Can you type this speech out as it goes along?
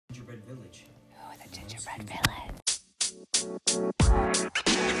Gingerbread Village. Oh, the gingerbread village.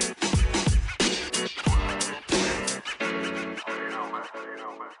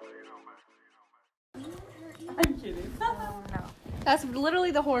 I'm kidding. Oh, no. That's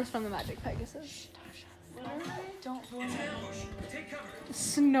literally the horse from the Magic Pegasus. Don't ruin it. Take cover.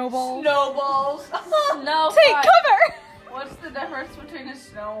 Snowball. Snowballs. No. Take cover! What's the difference between a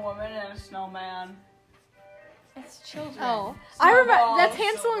snow woman and a snowman? It's children. Oh. I remember. Snowballs. That's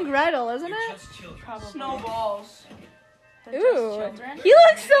Hansel and Gretel, isn't You're it? just children. Probably. Snowballs. They're just Ooh. children. He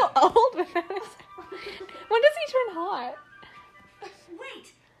looks so old without his. When does he turn hot?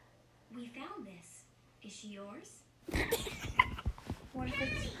 Wait! We found this. Is she yours? What if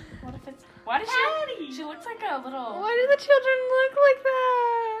it's? Why does she looks like a little. Why do the children look like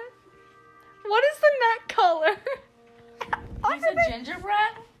that? What is the neck color? He's a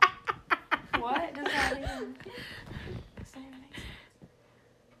gingerbread? What does that even? Does that even make sense?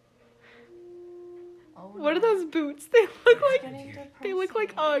 Oh, What are no. those boots? They look like Getting they look like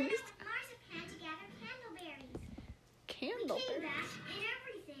depressing. Uggs. Marzipan to gather candleberries. Candle. Came back and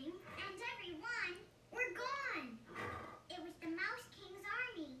everything and everyone were gone. It was the Mouse King's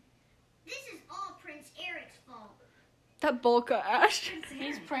army. This is all Prince Eric's fault. That Bolka Ash.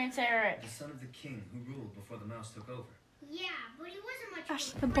 He's Prince Eric. The son of the king who ruled before the mouse took over. Yeah, but he wasn't much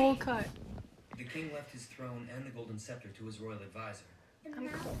Ash, of a the bowl prince. cut. The king left his throne and the golden scepter to his royal advisor. The I'm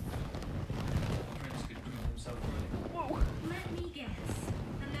mouse. cold. The prince could prove himself worthy. Let me guess.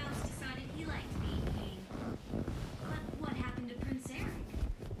 The mouse decided he liked being king. But what happened to Prince Eric?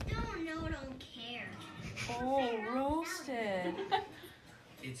 Don't care. Oh, roasted.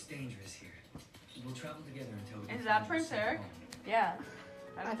 It's dangerous here. We'll travel together until we can Is that find Prince yourself a Eric? home. Yeah.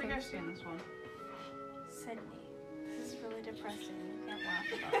 I don't think I've seen this one. Sydney. This is really depressing. You can't laugh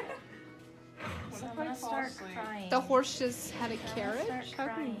about it. What So if I'm I gonna fall start asleep? crying. The horse just had a Start carrot? How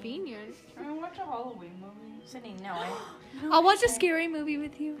crying. convenient. Can we watch a Halloween movie? Sydney, no. I'll watch a scary movie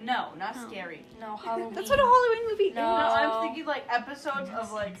with you. No, not Oh. scary. No, Halloween. That's what a Halloween movie No. No, is. I'm thinking like episodes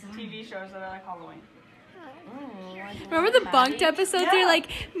of like TV shows that are like Halloween. Ooh, like Remember the Maddie? bunked episodes? Yeah. They're like,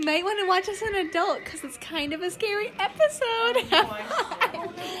 might want to watch as an adult because it's kind of a scary episode.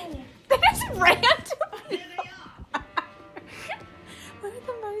 Oh, no. They just ran to me. Why are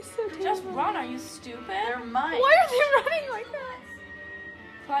the mice so terrible? Just run, are you stupid? They're mine. Why are they running like that?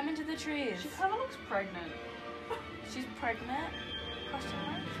 Climb into the trees. She kind of looks pregnant. She's pregnant? Question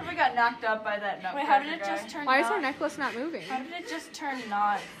mark? Probably got knocked up by that nutcracker Wait, how did it guy. just turn Why is not? her necklace not moving? How did it just turn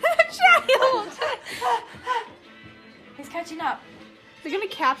not? Child! He's catching up. They're gonna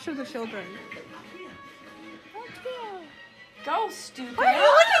capture the children. Go, stupid. What are you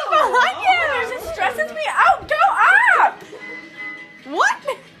looking behind you? It stresses me out. Go up!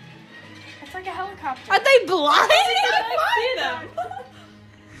 What? It's like a helicopter. Are they blind? I see them.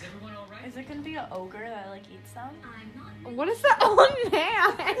 Is everyone all right? Is it gonna be an ogre that like eats them? I'm not. What is that? Oh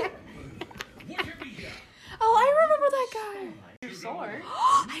man! Oh, I remember that guy. Your sword.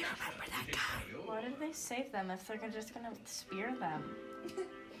 I remember that guy. Why did they save them if they're just gonna spear them?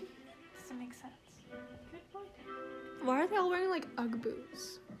 Doesn't make sense. Why are they all wearing like Ugg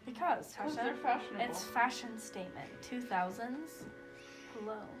boots? Because Because they're fashionable. it's fashion statement. 2000s.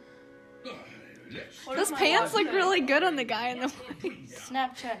 Hello. What Those is my pants watch look say? really good on the guy in the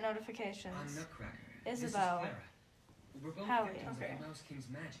Snapchat I'm notifications. Nutcracker. Isabel. This is Clara. We're both Howie. victims Okay. of the Mouse King's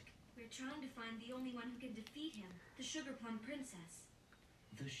magic. We're trying to find the only one who can defeat him, the Sugar Plum Princess.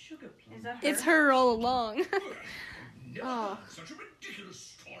 The sugar plum. Is that her? It's her all along. Oh. Such a ridiculous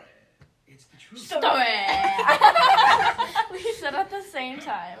story. It's the truth. We said at the same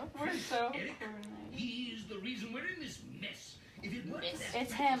time. We're so Eric, coordinated. he's the reason we're in this mess. If it weren't for that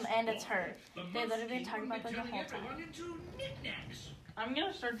It's him precious and it's sword, her. the They Mouse literally King talk would about be that the turning whole time. everyone into knickknacks. I'm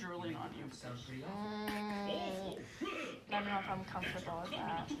gonna start drooling on you. Sounds pretty awful. Awful. I don't know if I'm comfortable with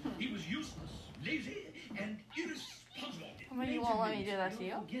that. He was useless, lazy, and irresponsible. Well, you won't let me do that to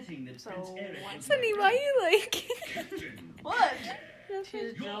you. Forgetting that So, Prince Eric what? was Cindy, why are you like? Captain. What? She's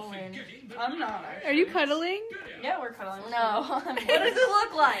You're drooling. forgetting that I'm not. Are you cuddling? Yeah, we're cuddling. No. What does it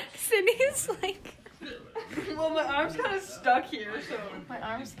look like? Cindy's like. Well, my arm's kind of stuck here, so. My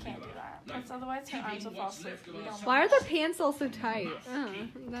arms can't do that. Because otherwise her arms will fall asleep. We don't Why are the pants all so tight? Oh,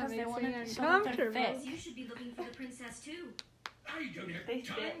 that Because they makes wanna me show that they're uncomfortable. fit. You should be looking for the princess too. I don't have They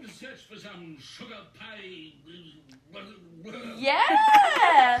time fit. to search for some sugar pie.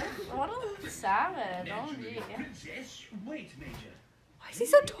 Yes! What a savage. Oh, Naturally, gee. princess. Wait, Major. Why is he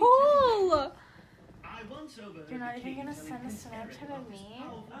so tall? I once overheard You're not the even king gonna telling send a Prince Eric Snapchat about of this me?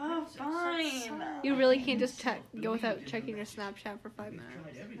 powerful Oh, princess. fine. You really can't just go without checking your Snapchat for 5 We've minutes.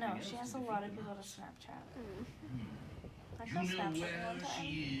 tried everything No, else she has to a defeat lot of the people to mouse. Snapchat. I You got know Snapchat where one time.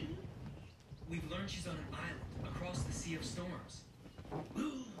 she learned she's on an island across the Sea of Storms.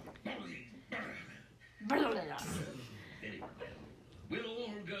 Very well. We'll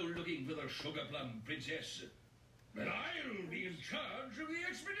all go looking for the Sugar Plum Princess. But I'll be in charge of the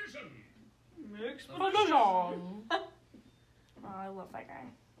expedition. Oh, I love that guy.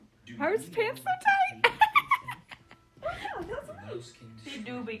 Why are his pants so tight? The Mouse King They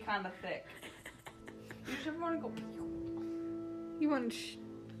do be kind of thick. You just want to go. You want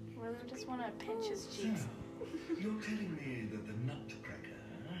Really just want to pinch his cheeks. So, you're telling me that the Nutcracker,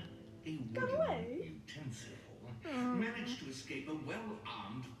 a wooden utensil, managed to escape a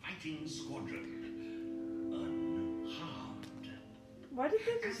well-armed fighting squadron, unharmed, Why did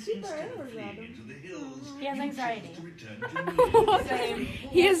they and just shoot their instead of arrows at fleeing him? into the hills, He has you anxiety. chose to return to me. Same.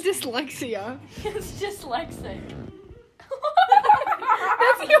 He has dyslexia. It's dyslexic.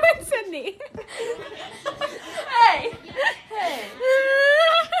 That's you and Sydney. Hey! Hey!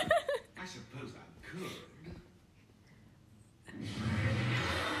 I suppose I could.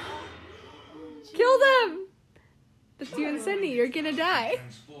 Kill them. That's you and Sydney. You're gonna die.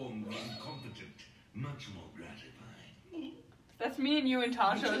 Transform the incompetent, much more gratifying. That's me and you and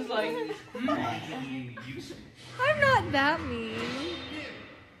Tasha is like, Utterly useless. I'm not that mean.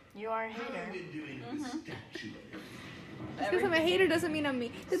 You are a How hater. are we doing with statue? Just because I'm a hater doesn't mean I'm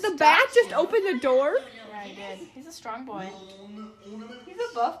mean. Did the bat just open the door? Yeah, he did. He's a strong boy. Lawn ornaments? he's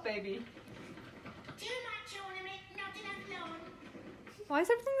a buff baby. Too much ornament, not enough lawn. Why is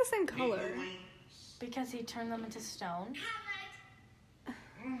everything the same color? Because he turned them into stone. Covered.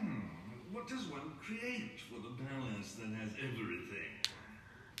 What does one create for the palace that has everything?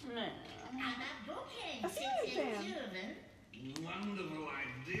 Nah. How about bookends? I see Since what you're there's saying. two of them. Wonderful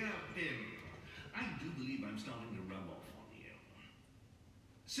idea, Pim. I do believe I'm starting to rub off on you.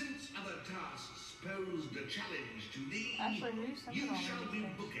 Since other tasks posed a challenge to thee, Actually, who's you something shall on be these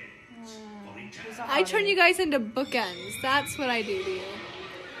bookends for He's eternity. a I turn you guys into bookends. That's what I do to you.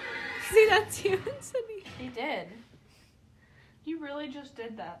 See, that's you and Sydney. He did. You really just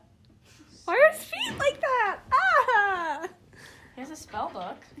did that. Why are his feet like that? Ah! He has a spell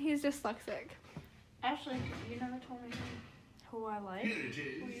book. He's dyslexic. Ashley, you never told me Who I like. Here it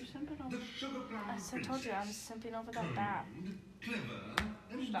who you is. simping on. The Sugar Plum I Princess. told you I'm simping over that bat. Kind, clever,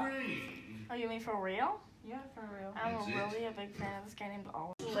 and Stop. brave. Oh, you mean for real? Yeah, for real. I'm That's it. really a big fan of this guy named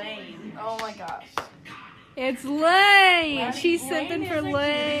Oliver. Lane. Oh my gosh. It's Lane. Lane- She's Lane simping is for a cutie,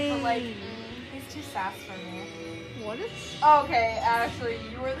 but, like, Lane. he's too sass for me. What is? Okay, Ashley,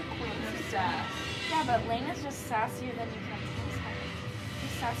 you are the queen of sass. Yeah, but Lane is just sassier than you can.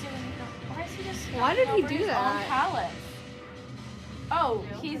 He's sassier than you can. Why is he just? Why did he over do his that? Own palace? Oh,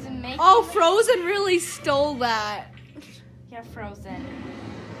 he's making. Oh, Frozen really stole that. Yeah, Frozen.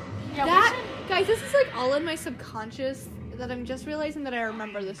 Yeah, That, guys, this is like all in my subconscious that I'm just realizing that I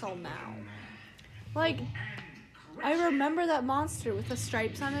remember this all now. Like, I remember that monster with the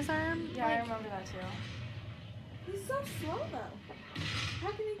stripes on his arm. Yeah, I remember that too. He's so slow though.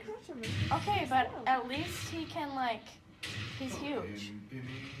 How can he crush him? Okay, but at least he can like. He's huge.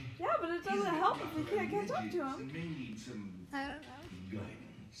 Yeah, but it doesn't help if we can't catch up to him. And may need some I don't know.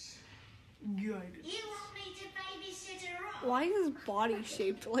 guidance. You want me to babysit a rock? Why is his body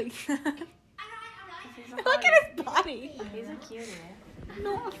shaped like that? Alright. He's a Look hottie. at his body. He's a cutie.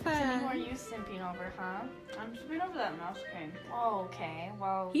 Not a So who are fan. you simping over, huh? I'm just being over that mouse king. Oh, okay.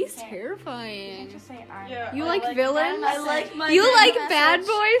 Well, He's you can't terrifying. just say I'm. Yeah. You I like villains? that I like my You bad like message. bad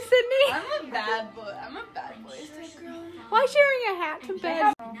boys, Sydney? I'm a bad boy. I'm a bad boy. Why is she wearing a hat to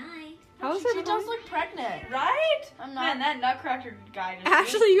bed? Night. How is She it? does look pregnant. Right? I'm Man, not. that Nutcracker guy just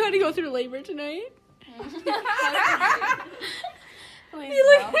Ashley, you had to go through labor tonight. Please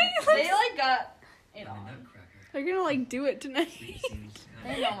You look, no. They like got it And a on. nutcracker. they're gonna like do it tonight. Sleep seems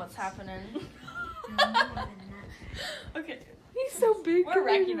They know what's happening. Okay. He's so big. We're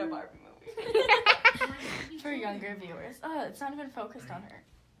wrecking a Barbie movie. For younger viewers. Oh, it's not even focused on her.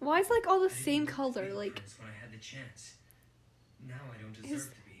 Why is like all the I didn't same get to color? be a Like prince when I had the chance. Now I don't deserve his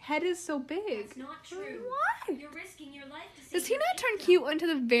to be. head is so big. That's not true. Why? You're risking your life to save Does he your not turn kingdom. cute until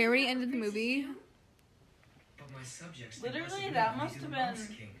the very end of the movie? But my subjects Literally, must that really must be have the Mouse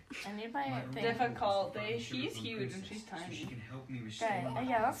been King. I need my My thing. difficult. uncle is the He's Sugar Plum huge and Princess, she's so tiny. she can help me Okay. restore my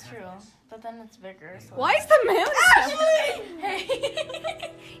Yeah, that's true. happiness. But then it's bigger. So Why is the moon?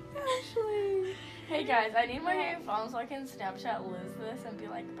 Hey. Ashley. Hey guys, I need my phone so I can Snapchat Liz this and be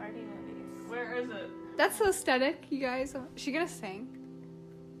like Barbie movies. Where is it? That's the aesthetic, you guys. Is she gonna sing?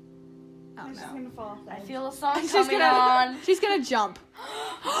 Oh She's no. gonna fall off. I feel a song She's coming gonna. on. She's gonna jump.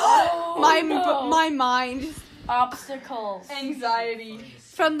 Oh, my no. my mind. Obstacles. Anxiety.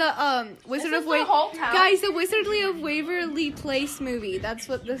 from the Wizard This of is the Waverly. whole town? Guys, the Wizardly of Waverly Place movie. That's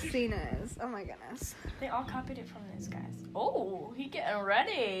what this scene is. Oh my goodness. They all copied it from these guys. Oh, he getting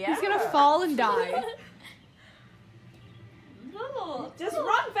ready. He's gonna Yeah. fall and die. Little. Just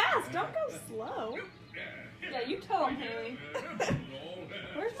run fast. Don't go slow. Yeah, you tell him, Haley.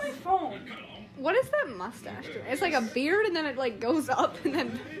 Where's my phone? What is that mustache doing? It's like a beard and then it like goes up and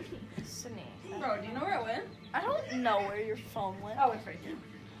then. Sydney. Bro, do you know where it went? I don't know where your phone went. Oh, it's right here.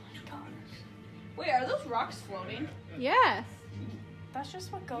 Gosh. Wait, are those rocks floating? Yes. That's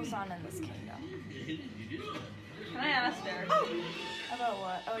just what goes on in this kingdom. Can I ask Derek? About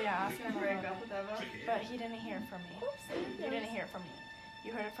what? Oh yeah, ask him Break about up with Eva? But he didn't hear from me. You didn't hear from me.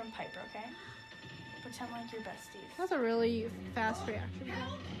 You heard it from Piper, okay? Pretend like you're besties. That's a really fast reaction.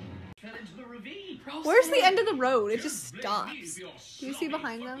 Fell into the ravine. Where's the end of the road? It just stops. Do you see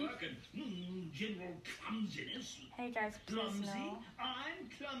behind them? General clumsiness. Hey guys, please Clumsy? no. I'm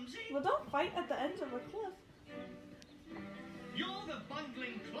clumsy? Well, don't fight at the end of a cliff. You're the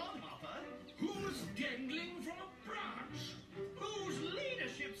bungling clodhopper who's dangling from a branch. Whose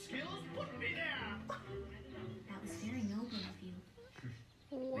leadership skills put me there. That was very noble of you.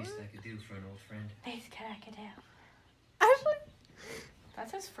 Least I could do for an old friend. Please, can I get out? Actually,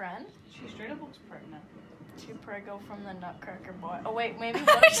 That's his friend. She straight up looks pregnant. To Prego from the Nutcracker Boy. Oh wait, maybe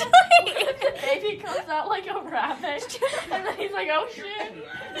what if the baby comes out like a rabbit? And then he's like, oh shit.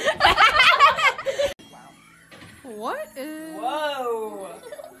 what is... Whoa!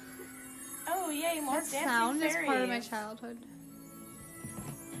 Oh yay, more That dancing sound is fairies. part of my childhood.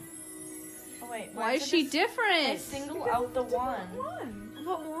 Oh wait, Why is she They different? single out the one. One.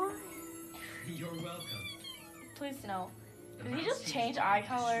 But why? You're welcome. Please no. The Did he Mouse just King's change army eye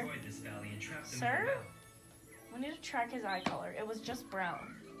color? destroyed this valley and trapped them in Sir? the mouth. We need to track his eye color. It was just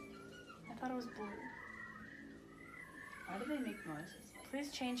brown. I thought it was blue. Why do they make noises?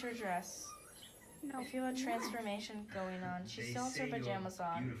 Please change her dress. No. I feel a transformation going on. She They still has her say you're pajamas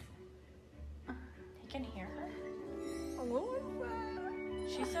on. Beautiful. He can hear her. What was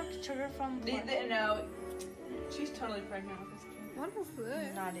that? She took sugar from. No, she's totally pregnant with this kid. What is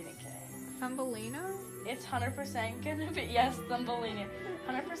this? Not even kidding. Thumbelina? It's 100% gonna be yes, Thumbelina.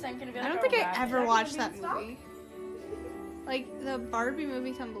 100% gonna be like I don't a think I rabbit. ever watched that Stop. movie. Like the Barbie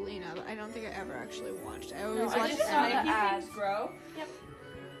movie Thumbelina, but I don't think I ever actually watched it. I always I watched just it. saw the Making ads. things grow.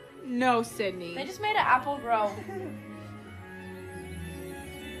 No, Sydney. They just made an apple grow.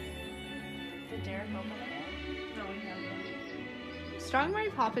 Did Derek open it? No, we haven't. Strong Mary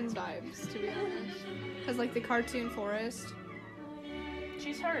Poppins vibes, to be honest. Because like the cartoon forest.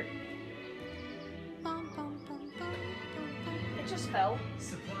 She's hurt. Bum, bum, bum, bum, bum, It just fell.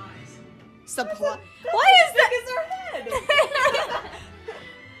 Supplies. bum. Supply. What is that? Is her head?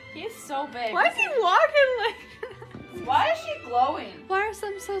 He's so big. Why is he walking like? Why is she glowing? Why are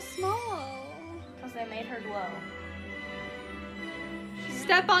some so small? Because they made her glow.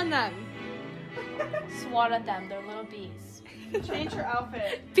 Step on them. Swat at them. They're little bees. Change her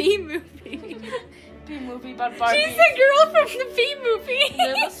outfit. Bee movie. Bee movie, but Barbie. She's the girl from the Bee movie.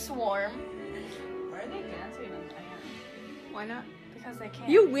 They're the swarm. Why are they dancing in the pan? Why not? Because they can't.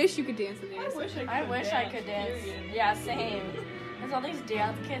 You wish you could dance in the I air. wish I could. I wish I could dance. period. Yeah, same. There's all these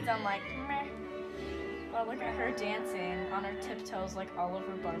dance kids. I'm like, meh. Well, look at her dancing on her tiptoes like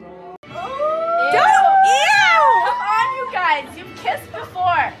Oliver Barlow. Come on, you guys. You've kissed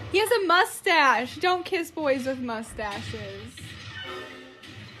before. He has a mustache. Don't kiss boys with mustaches.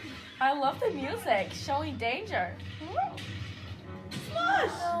 I love the music. Showing danger.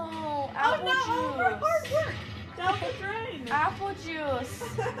 Smush! No, Oh apple no, all of her hard juice. work. Down the drain. Apple juice.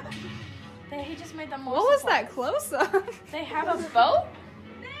 He just made them more. What was that supplies. close up? They have a boat?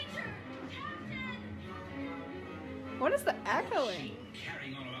 What is the echoing?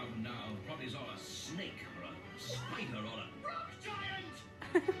 Carrying on about now probably saw a snake or a spider or a rock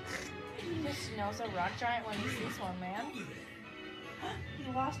giant. He just knows a rock giant when he sees one, man.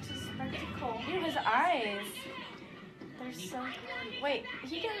 He lost his spectacle. Ew, his eyes. They're so cool. Wait,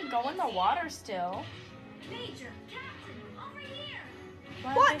 he can go in the water still. Major, Captain, over here.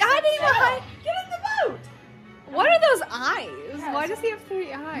 Why What? don't they Hiding sit behind? Get in the boat. What are those eyes? Yeah, Why it's- does he have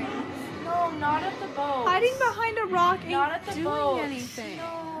 3 eyes? still? No, not at the boat. Hiding behind a rock ain't Not at the doing boat. anything. No.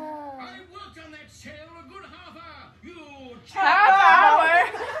 I worked on that sail a good half hour. You Half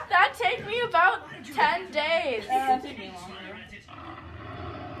hour? That'd take me about 10 days. That'd take me longer.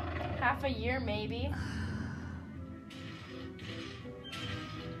 Half a year, maybe.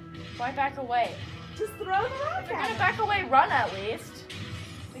 Why back away? Just throw the rock If you're at gonna him. back away, run at least.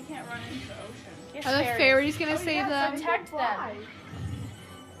 They can't run into the ocean. Yes, Are the fairies gonna save them? Protect Fly. them.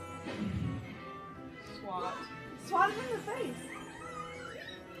 SWAT. Swat him in the face.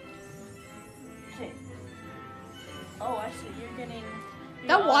 Oh, I see. You're getting.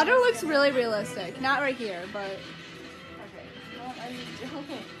 That water looks really realistic. Not right here, but. Okay. What are you doing?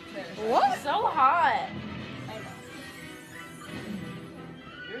 What? It's so hot. I know.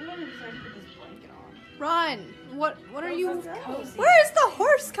 You're the one who decided to put this blanket on. Run! What are you? Cozy. Where is the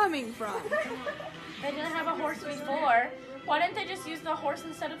horse coming from? They didn't have a horse before. Why didn't they just use the horse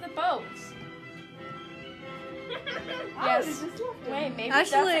instead of the boats? Yes. Wait, maybe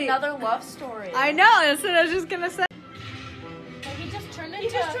that's Actually, another love story. I know. That's what I was just gonna say. Like he just turned into.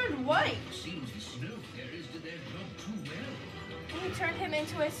 He just turned white. Seems the snow carriers did their job too well. He turned him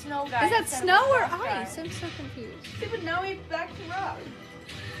into a snow guy. Is that instead of snow a or rock guy. ice? I'm so confused. See, but now he's back to rock.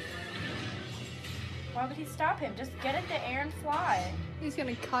 Why would he stop him? Just get in the air and fly. He's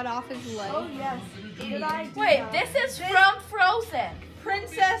gonna cut off his leg. Oh yes. Did I do Wait, that? this is from Frozen.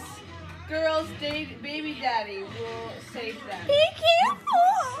 Princess girl's baby daddy will save them. Be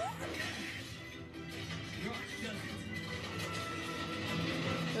careful!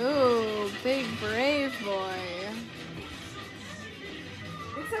 Ooh, big brave boy.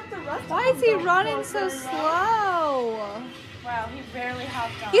 Except the rest Why of is them he don't running go so very well. slow? Wow, he barely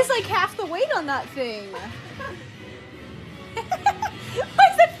hopped on. He's like half the weight on that thing. Why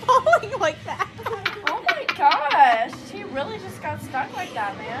is it falling like that? Oh my gosh, he really just got stuck like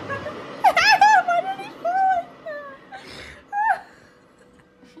that, man. Why did he fall like that?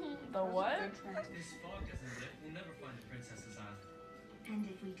 The what? This fog doesn't lift. We'll never find the princess's island. And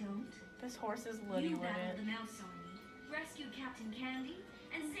if we don't, This horse is litty you with battled it. the Mouse Army, rescued Captain Candy,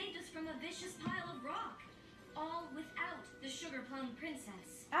 and saved us from a vicious pile of rock. All without the Sugar Plum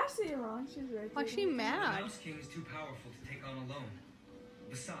Princess. Actually, you're wrong. She's right. Why is she The mad? Mouse King is too powerful to take on alone.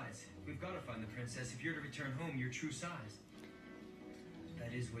 Besides, we've got to find the princess if you're to return home your true size.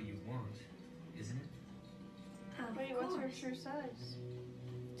 That is what you want, isn't it? Of Wait, what's her course. true size?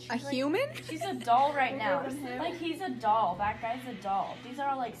 A human? She's a doll right Bigger now. than him? Like he's a doll. That guy's a doll. These are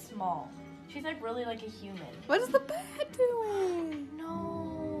all like small. She's like really like a human. What is the bat doing?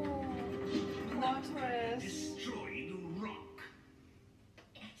 No. Plot twist. Destroy the rock.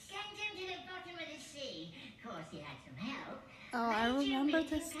 Send him to the bottom of the sea. Of course, he had some help. Oh, I remember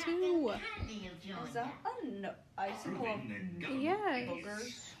this too. Is that a no icicle of Proving their Yeah.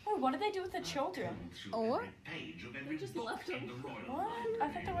 boogers? Wait, what did they do with the children? Oh, what? Page of every just book left in him. the royal What? I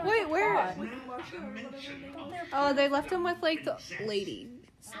thought they were Wait, like a where? pod. Oh, they left him with like the lady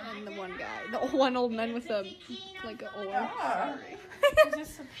and the one guy, the one old man with the like an oar. Yeah. It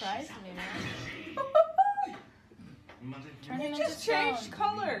just surprised me, man. Turn him He into just changed stone.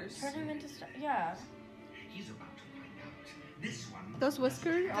 colors. Turn him into stone. Yeah. He's about to find out. This one. Those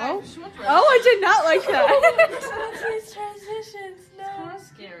whiskers? Oh, Oh, I did not like that. These transitions, It's no. kind of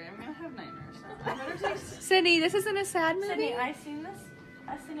scary. I'm gonna have nightmares now. I better take. Sydney, this isn't a sad movie. Sydney, I seen this.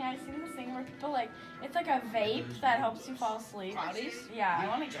 I've seen this thing where people like it's like a vape that helps you fall asleep. Cloudies? I Yeah.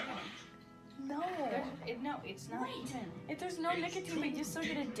 want to get one. No. No, it's not even. If there's no nicotine, but you still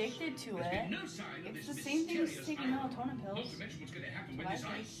get addicted to it. It's the same thing as taking melatonin pills.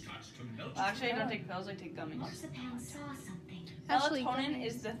 Actually, I don't take pills. I take gummies. Marzipan saw something. Actually, Melatonin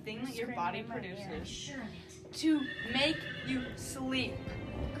is the thing that your body Screaming in my ear. produces Sure of it. to make you sleep.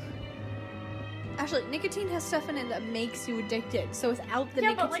 Actually, nicotine has stuff in it that makes you addicted. So without the Yeah,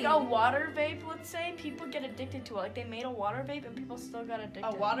 nicotine, but like a water vape, let's say, people get addicted to it. Like they made a water vape and people still got addicted.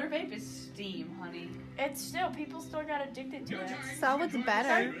 A water vape is steam, honey. It's still people still got addicted to it. so what's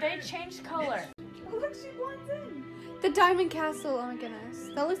better? They changed color. Oh, look, she blends in. The Diamond Castle. Oh my goodness,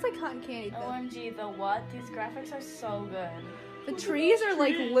 that looks like cotton candy. Though. OMG, the what? These graphics are so good. The trees are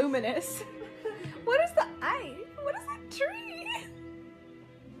like luminous. What is the eye? What is that tree?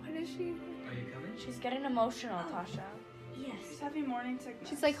 What is she? Are you coming? She's getting emotional, Tasha. Yes. She's having morning sickness.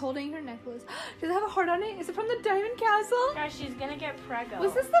 She's like holding her necklace. Does it have a heart on it? Is it from the Diamond Castle? Guys, she's gonna get preggo.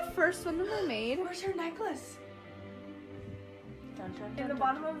 Was this the first one that they made? Where's her necklace? Dun, dun, In dun, the dun.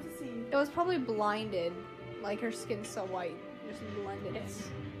 bottom of the sea. It was probably blinded. Like her skin's so white. Just blended in.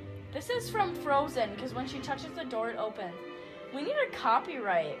 This is from Frozen, because when she touches the door, it opens. We need a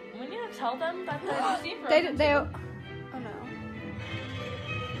copyright. We need to tell them that they're... They oh no.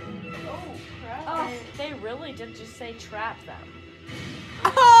 Oh, crap. Oh, they really did just say trap them.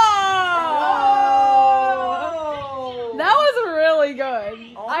 Oh! That was really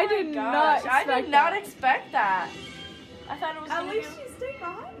good. Oh I my did gosh, not expect I did not that. expect that. I thought it was At gonna least be... she stayed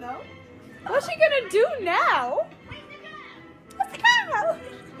behind, though. What's she gonna do now? Let's go!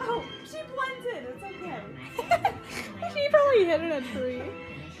 Oh, she blends in. It's okay. She probably hit in a tree.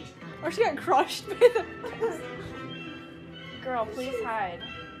 Or she got crushed by the... Girl, please hide.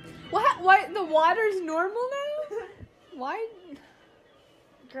 What? Why? The water's normal now? Why?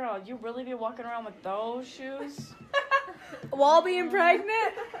 Girl, you really be walking around with those shoes? While being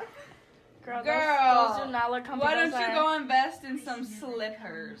pregnant? Girl, Girl, those do not look comfortable. Why don't you sir. go invest in some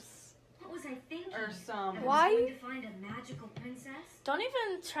slippers What was I thinking? or some? I was Why? going to find a magical princess? Don't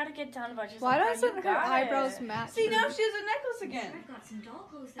even try to get down about yourself. Why girl, doesn't you her got eyebrows it. match? See, now she has a necklace again. I've got some doll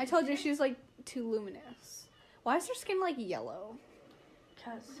clothes. I told you she's like too luminous. Why is her skin like yellow?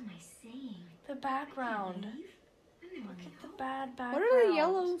 Because What am I saying? the background. Leave? I'm Look in at the love. bad background. What are the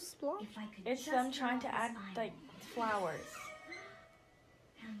yellow splotches? If I could It's just them trying get to off add this like island. flowers.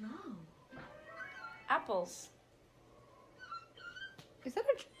 Hello. Apples. Is that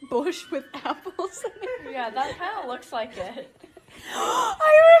a bush with apples in it? Yeah, that kind of looks like it.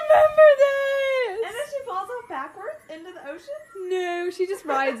 I remember And then this! she falls off backwards into the ocean? No, she just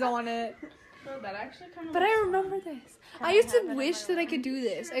rides on it. Bro, that actually kind of. But I remember this. Can I I used have it to in wish my that I room? could do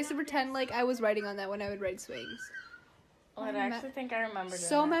this. I used to pretend like I was riding on that when I would ride swings. Oh, I actually think I remember doing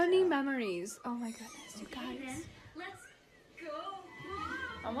So that, many too. memories. Oh my goodness, you Okay then, guys. let's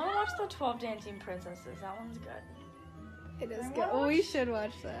go. I want to watch the 12 Dancing Princesses. That one's good. It is I good. wanna Oh, we watch- should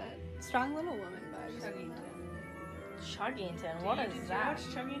watch that. Strong Little Woman vibes. Chuggington. What Did is you that? watch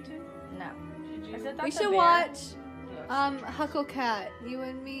Chuggington? No. Did you? Is it that We the should bear? watch Huckle Cat. You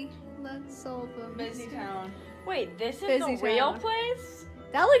and me. Let's solve them. Busy Town. Wait, this is Busy the real Town. place?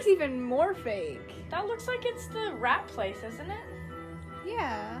 That looks even more fake. That looks like it's the rat place, isn't it?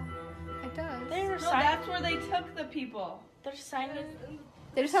 Yeah, it does. They were No, signing. that's where they took the people. They're signing.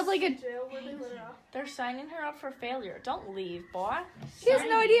 They just have like a. Jail where they let her off. They're signing her up for failure. Don't leave, boy. She has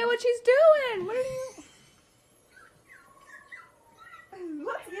no idea what she's doing. What are you?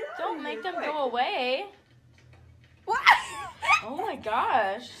 Let's get out Don't of make here, them quick. go away. What? Oh my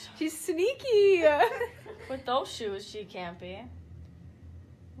gosh. She's sneaky. With those shoes, she can't be.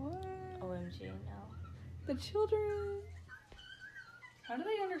 What? OMG, no. The children. How do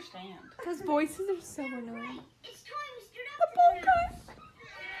they understand? Those voices are so annoying. It's time to stood The up polka.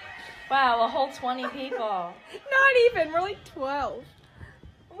 Wow, a whole 20 people. Not even. We're like 12.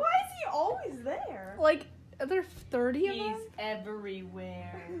 Why is he always there? Like, are there 30 of He's them?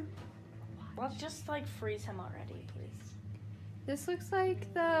 everywhere. Let's just like freeze him already, please. This looks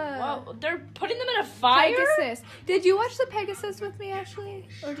like the Whoa, they're putting them in a fire? Pegasus. Did you watch the Pegasus with me, Ashley?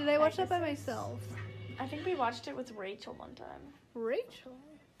 Or did I watch that by myself? I think we watched it with Rachel one time. Rachel.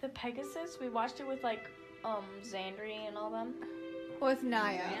 The Pegasus, we watched it with like Xandri and all them. With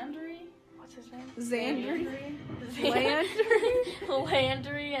Naya. Landry? What's his name? Xandri. Landry.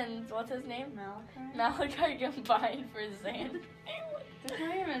 Landry and what's his name? Malachi? Malachi combined for Xandri. There's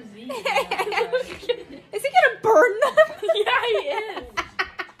not even a Z. Is he gonna burn them? Yeah, he is.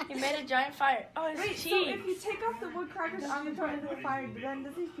 He made a giant fire. Oh, his Wait, so cheeks. if you take off the wood crackers on the top into the fire, then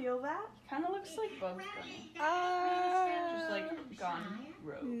does he feel that? Kind of looks like Bugs Bunny. Just like gone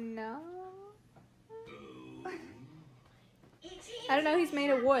rogue. No. I don't know, he's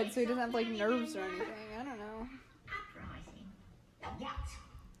made of wood, so he doesn't have like nerves or anything. I don't know.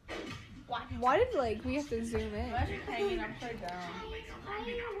 Why did like we have to zoom in? Imagine hanging upside down. Why are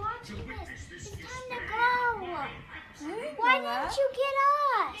you watching this? It's time to go. Why know that. didn't you get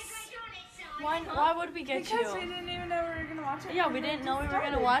us? Why would we get Because we you? didn't even know we were gonna watch it. Yeah, we didn't know we were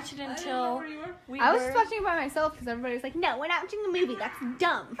gonna watch it until we I was were. just watching it by myself because everybody was like, "No, we're not watching the movie. That's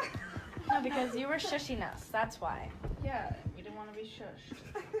dumb." No, because you were shushing us. That's why. Yeah, we didn't want to be shushed.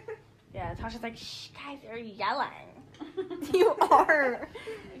 Yeah, Tasha's like, shh, guys, they're yelling. You are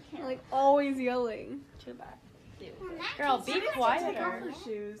like always yelling. Too bad. Well, that Girl, means be you have to Take off quieter. her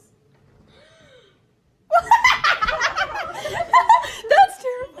shoes. That's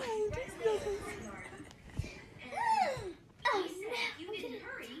terrifying. He said if you didn't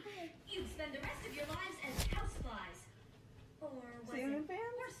hurry, you'd spend the rest of your lives as houseflies. Or was Ceiling it fans?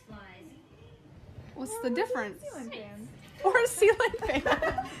 horseflies? What's the difference? Ceiling fans. Or a ceiling fan.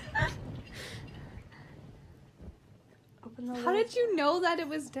 Open the How lid. did you know that it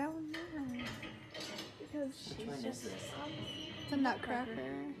was down there? Because She's just. The Nutcracker.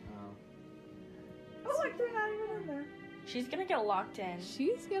 oh look, they're not even in there. She's gonna get locked in.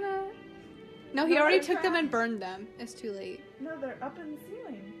 She's gonna. No, he already took them and burned them. It's too late. No, they're up in the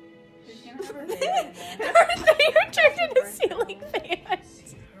ceiling. She's gonna have her baby again. They are turned into ceiling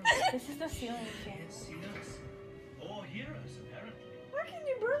fans. This is the ceiling fan. Can't see us. Or hear us, apparently. Why can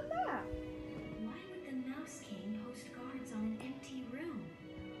you burn that? Why would the Mouse King post guards on an empty room?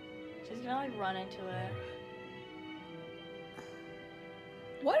 She's gonna like run into it.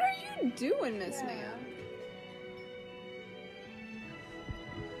 What are you doing, Miss Man?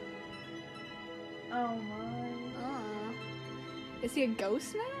 Oh my. Is he a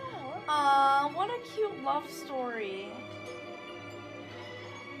ghost now? What a cute love story.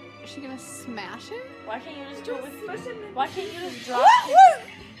 she gonna smash it? Why can't you just do it with? Smush him in- Why can't you just drop?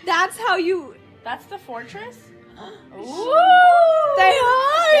 That's how you. That's the fortress. Ooh! They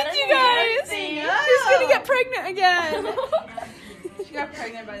hide, Get you in guys. here. She's gonna get pregnant again. She got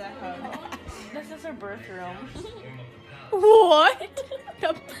pregnant by that hug. This is her birth room. What?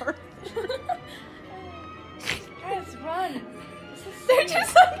 The birth. Guys, run! This is They're serious.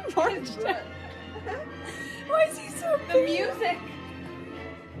 just like marched out. Why is he so The big? music.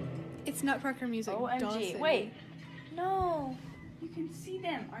 It's Nutcracker music. OMG! Dawson. Wait, no. You can see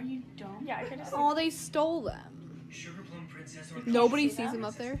them. Are you dumb? Yeah, I could just. Oh, they stole them. Sugar Plum Princess or Nobody see sees them? them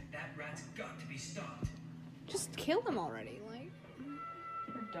up there. That rat's got to be stopped. Just kill them already. Like.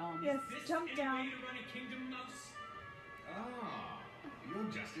 You're dumb. Yes, jump down. Ah, you're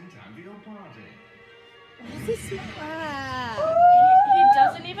just in time for your party. What's he ah. He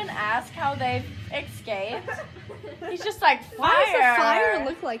doesn't even ask how they've escaped. He's just like, fire! Why does the fire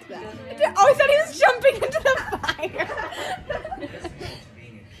look like that? Oh, I thought he was jumping into the fire. There's more to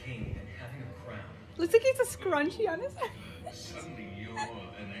being a king than having a crown. Looks like he's a scrunchie on his head. Suddenly you're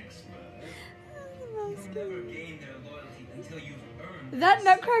an expert. You'll never gain their loyalty until you've earned That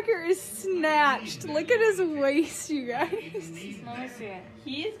their Nutcracker is snatched. Look at his waist, you guys. Let me see it.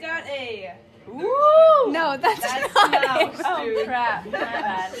 He's got a. Ooh! No, that's That's not the mouse. it. Oh Dude. crap! My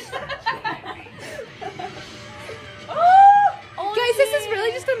bad. Guys, this is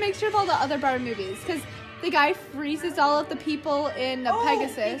really just a mixture of all the other Barbie movies. Because the guy freezes all of the people in the He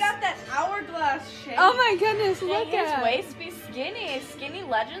Pegasus. got that hourglass shape. Oh my goodness, Dang, look his at waist be skinny. Skinny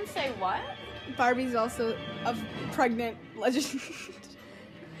legends say what? Barbie's also a pregnant legend.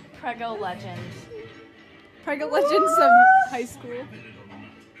 Prego legend. Pregnant legends of high school.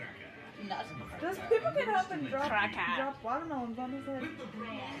 Those people can help and drop Cracker. watermelons on his head. With the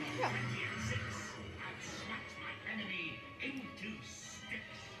brawn of 26, I've smacked my enemy into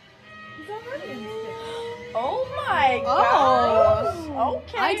sticks. He's already in the stick. Oh my Oh. gosh.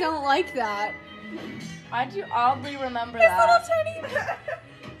 Okay. I don't like that. I do oddly remember This that. little tiny.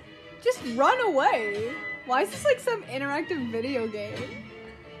 Just run away. Why is this like some interactive video game?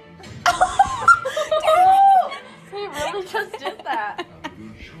 He really just did that. A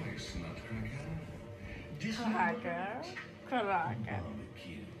good choice, Nutcracker. Cracker. Cracker.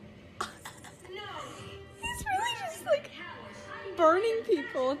 Barbecue. He's really just like burning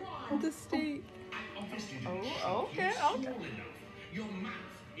people at the stake. Obviously, Oh, okay, small okay. enough. Your mouth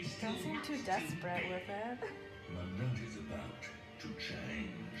is still Don't seem too desperate with it. My love is about to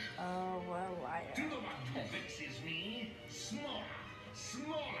change. Oh, what a To liar. the one who vexes me, smaller,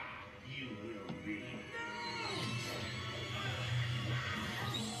 smaller you will be.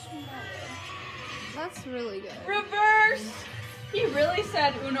 That's really good. Reverse. He really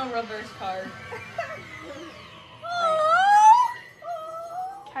said Uno reverse card.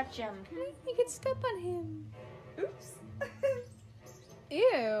 Catch him. You could step on him. Oops.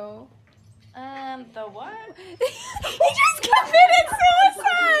 Ew. The what? He just committed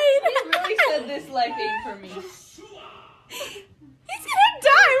suicide. He really said this life ain't for me. He's gonna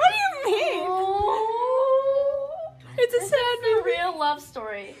die. What do you mean? It's a This sad is the movie. real love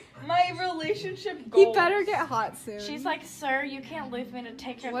story. My relationship goals. He better get hot soon. She's like, sir, you can't leave me to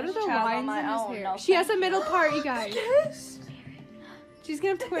take care What of are this the child on lines my in his own. hair? No, She has a thank middle you." part, you guys. She's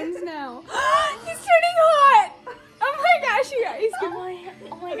gonna have twins now. He's turning hot. Oh my gosh, you guys. Oh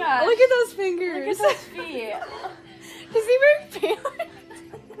my gosh. Look at those fingers. Look at those feet. Is he wearing pants?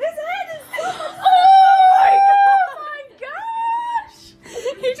 His head is so Oh my gosh!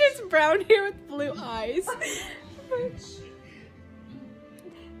 He's just brown hair with blue eyes.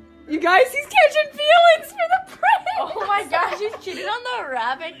 You guys, he's catching feelings for the prince. Oh my gosh, he's cheating on the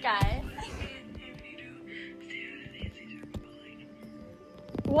rabbit guy.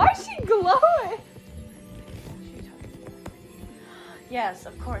 Why is she glowing? Yes,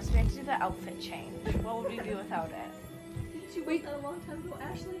 of course. We have to do the outfit change. What would we do without it? Didn't you wait that a long time ago,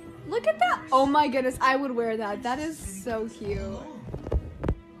 Ashley? Look at that. Oh my goodness, I would wear that. That is so cute.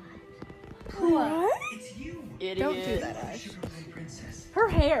 What? It's you, Idiot. Don't do that, Ash. Sugar Plum Princess. Her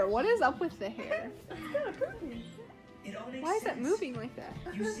hair. What is up with the hair? It all makes Why is it sense. moving like that?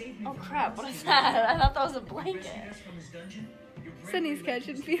 You saved me Oh from crap, the what is monster. that? I thought that was a You blanket. rescued us from his dungeon. Your bravery Sydney's led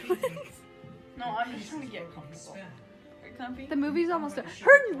catching us to feelings. No, I'm just trying to get comfortable. spell. Are you comfy? The movie's almost done.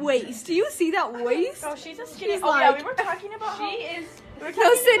 Her waist. Do you see that waist? Oh, she's a skinny. She's Oh yeah, like- we were talking about She how is. we were No,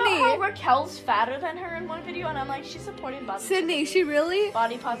 talking Sydney. about how Raquel's fatter than her in one video, and I'm like, she's supporting body. Sydney, she really.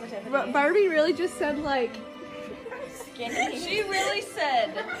 body positivity. Barbie really just said like. Skinny. She really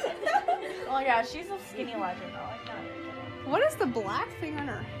said. Oh my gosh, she's a skinny legend. Oh, like, not even kidding. What is the black thing on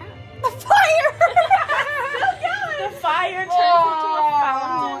her hat? The fire! The fire turns into a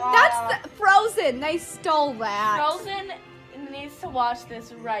fountain. That's Frozen. They stole that. Frozen needs to watch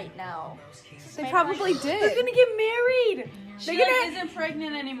this right now. They probably They're did. gonna get married. She They're like, gonna- isn't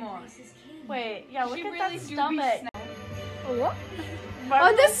pregnant anymore. Wait, yeah, look She at really that do be stomach. What? Barbara-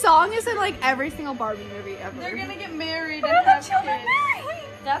 Oh, this song is in like every single Barbie movie ever. They're gonna get married and have kids.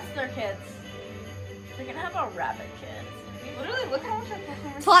 That's their kids. They're gonna have a rabbit kid. Literally, look how much I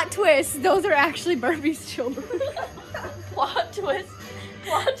performance. Plot twist, those are actually Barbie's children. Plot twist.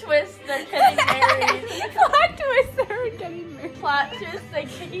 Plot twist. They're getting married. Plot twist, they're getting married. Plot twist. They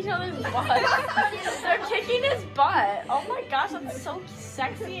kick each other's butts. They're kicking his butt. Oh my gosh, that's so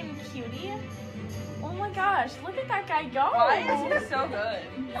sexy and cutie. Oh my gosh, look at that guy go. Why is he so good?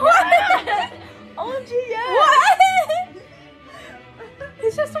 What? OMG, yes. What?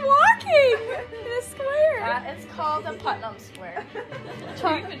 He's just walking in a square. It's called a Putnam Square.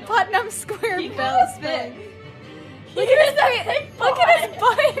 Putnam Square He bell feels spin. big. Look at his face. Look at his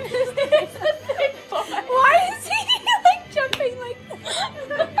butt. It's a big boy. Why is he like jumping like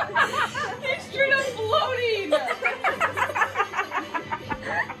that? He's straight up floating.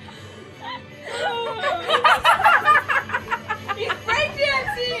 He's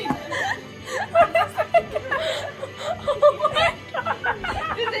breakdancing. Oh my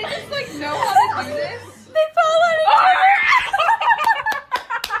god. Did they just like know how to do this? They fall on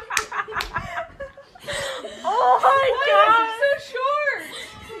Oh my god. Why is it so short?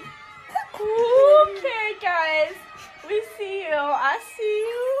 Okay, guys. We see you. I see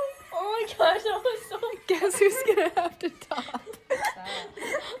you. Oh my gosh, that was so. Guess who's gonna have to top?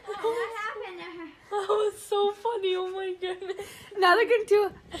 What happened to her? That was so funny. Oh my goodness. Now they're gonna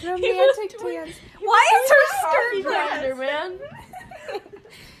do a He romantic was doing- dance. Why is her Coffee skirt grinder, red? man.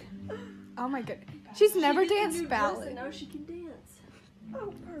 Oh my goodness. She's never danced ballet. Now she can dance.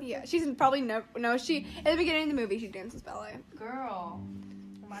 Oh, perfect. Yeah, she's probably never. No, she at the beginning of the movie she dances ballet. Girl.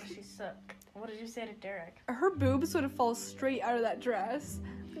 Why does she suck? What did you say to Derek? Her boobs would have fall straight out of that dress.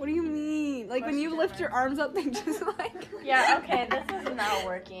 What do you mean? Like when you Question lift your arms up, they just like. Yeah, okay, this is not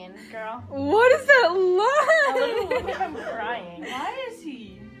working, girl. What is that I literally look? look like I'm crying. Why is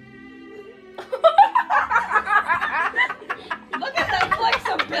he? Look at that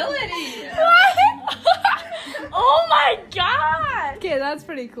flexibility. Oh my god! Okay, that's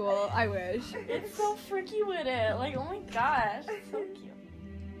pretty cool. I wish. It's so freaky with it. Like, oh my gosh. It's so cute.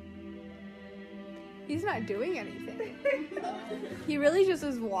 He's not doing anything. He really just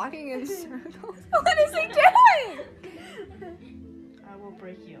is walking in circles. What is he doing? I will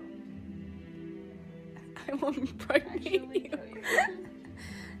break you. I won't pregnant you.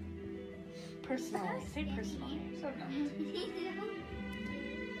 Personally. Say personally.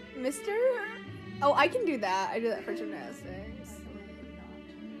 Mister? Oh, I can do that. I do that for gymnastics.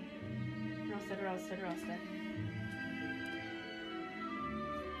 Roasted, roasted, roasted.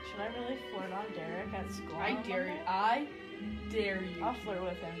 Should I really flirt on Derek at school? I dare you. I dare you. I'll flirt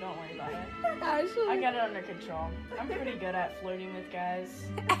with him. Don't worry about it. Actually, I got it under control. I'm pretty good at flirting with guys.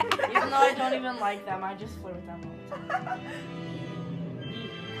 Even though I don't even like them, I just flirt with them all the time.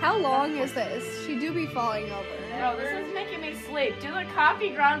 how long is this? She do be falling over. Bro, this is making me sleep. Do the coffee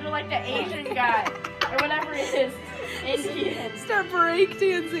grounder like the Asian guy. Or whatever it is. Indian. Start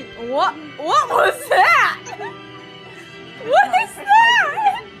breakdancing. What? What was that? What is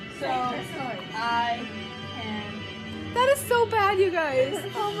that? So I can. That is so bad, you guys.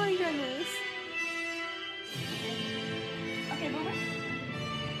 Oh my goodness. Okay, boomer.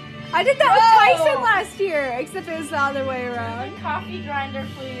 I did that with Whoa. Tyson last year, except it was the other way Do around. the coffee grinder,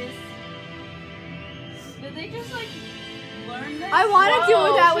 please. Did they just like learn this? I want to do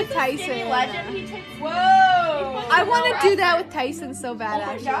Whoa, that she's with a skinny Tyson. legend. He takes. Whoa! I want to do that effort. with Tyson so bad, Oh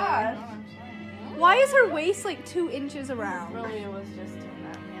my actually. gosh. Why is her waist like 2 inches around? Really, it was just doing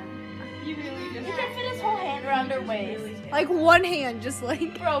that, man. You really He just. can fit his whole hand around her waist. Like one hand, just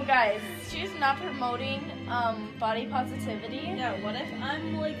like. Bro, guys, she's not promoting body positivity. Yeah. What if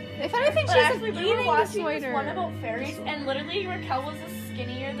I'm like? If anything, But she's actually, an we were eating watching this disorder. one about fairies, and literally Raquel was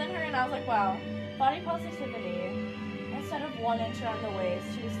skinnier than her, and I was like, wow, body positivity. Instead of 1 inch around the waist,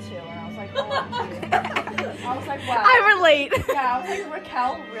 she was 2, and I was like, oh, I was like, wow. I relate. Yeah, I was like,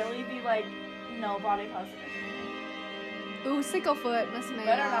 Raquel really be like, no body positivity. Ooh, sickle foot, Miss May.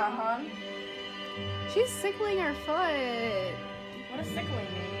 Better not, huh? She's sickling her foot. What does sickling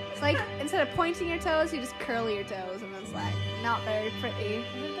mean? It's like instead of pointing your toes, you just curl your toes, and it's like not very pretty. Is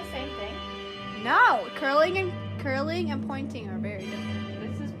it the same thing? No, curling and pointing are very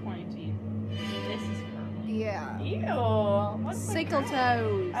different. This is pointy. This is curly. Yeah. Ew. What's the Sickle curl?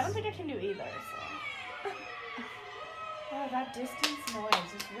 toes. I don't think I can do either, so. Oh, that distance noise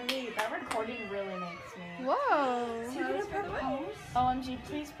is really, that recording really makes me. Whoa. Is he gonna propose? OMG,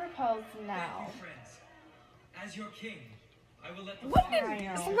 please propose now. Friends, as your king, I will let the When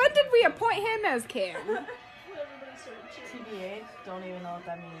did we appoint him as king? TBH, don't even know what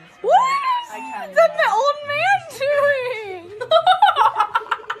that means. What I can't is that my old man doing?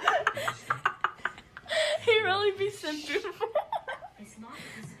 He really be simple. This locket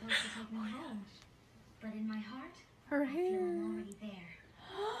is supposed to take me home. But in my heart, Her I feel hair. I'm already there.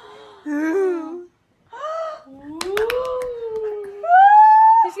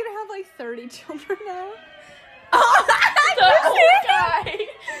 He's gonna have like 30 children now. The old guy.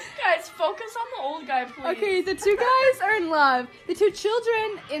 Guys, focus on the old guy, please. Okay, the two guys are in love. The two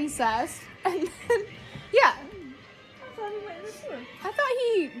children, incest. And then, yeah. I thought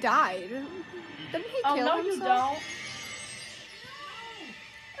he died. Didn't he Oh, kill no, you himself? don't.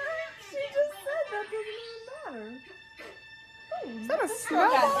 She just said that doesn't even matter. Is that a Girl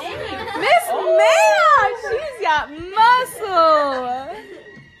smell? got big. Miss Maya! She's got muscle!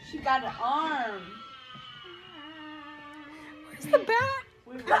 She got an arm. Where's the bat?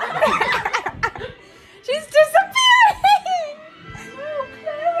 We really- She's disappearing!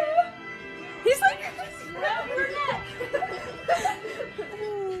 He's like...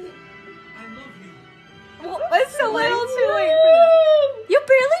 I love you. Well, it's a little too late for that. You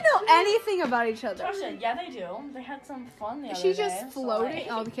barely know anything about each other. Joshua, yeah, they do. They had some fun the other She's day. just floating.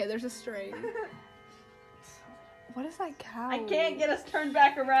 Oh, okay, there's a string. What is that cow? I can't get us turned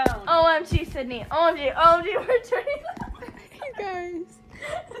back around. OMG, Sydney. OMG, we're turning. You guys.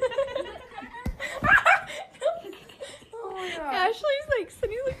 Oh my god. Ashley's like,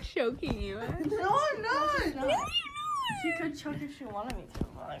 Sydney's like choking you. No, I'm not. She could choke if she wanted me to.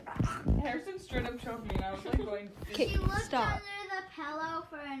 But like, Harrison straight up choked me and I was like going. Okay, She looked stop. under the pillow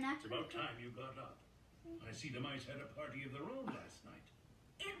for an It's about time you got up. I see the mice had a party of their own last night.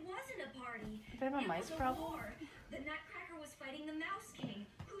 It wasn't a party. they have a It mice was problem. war. The Nutcracker was fighting the Mouse King,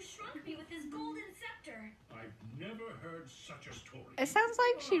 who shrunk me with his golden scepter. I've never heard such a story. It sounds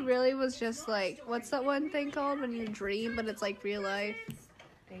like she really was just like, what's that one thing called when you dream, but it's like real life?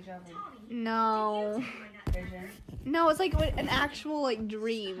 Deja vu. Tommy, No. did you take my Nutcracker? Vision. No, it's like an actual like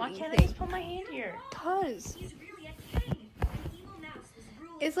dream. Why can't I thing. just put my hand here? Cause He's really a king. The evil mouse was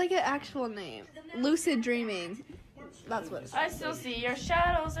ruling it's like an actual name. Lucid dreaming. That's what it's I still see your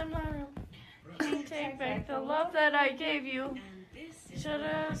shadows in my room. Take back the love that I gave you.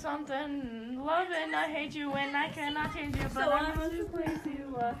 Should've something loving. I hate you when I cannot change you, but I'm going to place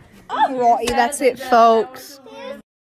you. Right, that's it, folks. Here's